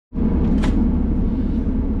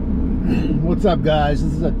What's up, guys?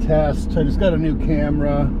 This is a test. I just got a new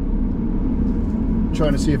camera. I'm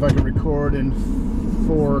trying to see if I can record in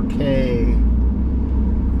 4K.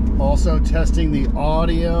 Also testing the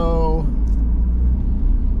audio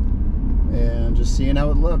and just seeing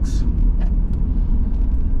how it looks.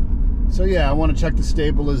 So yeah, I want to check the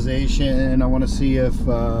stabilization. I want to see if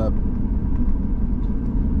the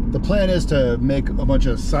plan is to make a bunch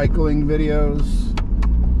of cycling videos.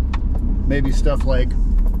 Maybe stuff like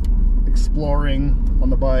exploring on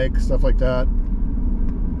the bike, stuff like that.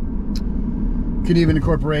 Can even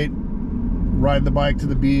incorporate ride the bike to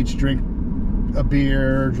the beach, drink a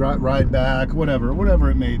beer, ride back, whatever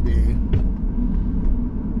it may be.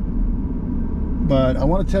 But I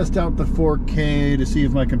want to test out the 4K to see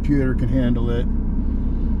if my computer can handle it.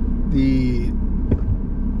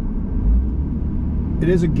 It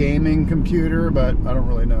is a gaming computer, but I don't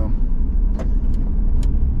really know.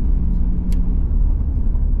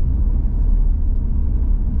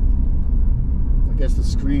 I guess the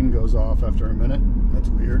screen goes off after a minute. That's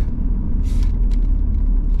weird.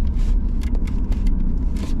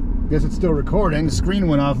 Guess it's still recording. The screen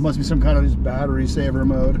went off. It must be some kind of just battery saver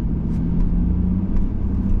mode.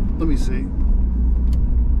 Let me see.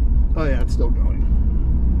 Oh yeah, it's still going.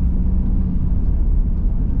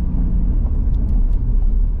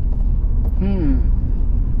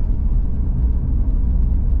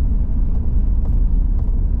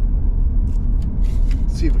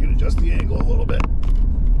 Let's see if we can adjust the angle a little bit.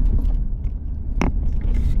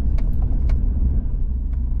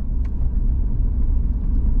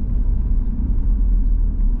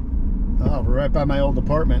 Oh, we're right by my old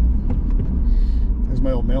apartment. There's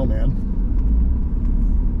my old mailman.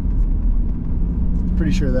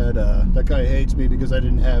 Pretty sure that that guy hates me because I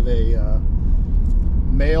didn't have a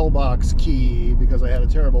mailbox key, because I had a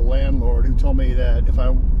terrible landlord who told me that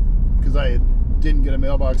because I didn't get a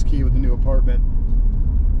mailbox key with the new apartment,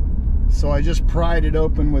 so I just pried it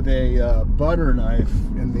open with a butter knife,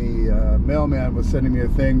 and the mailman was sending me a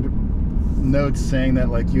notes saying that,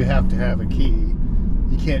 like, you have to have a key.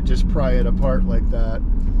 You can't just pry it apart like that.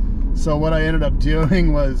 So what I ended up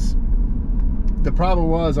doing was, the problem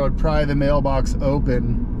was I would pry the mailbox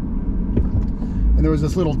open, and there was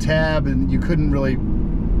this little tab, and you couldn't really,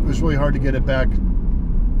 it was really hard to get it back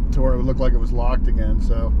to where it would look like it was locked again.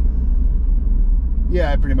 So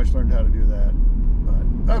yeah, I pretty much learned how to do that.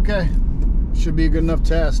 But okay, should be a good enough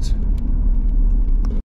test.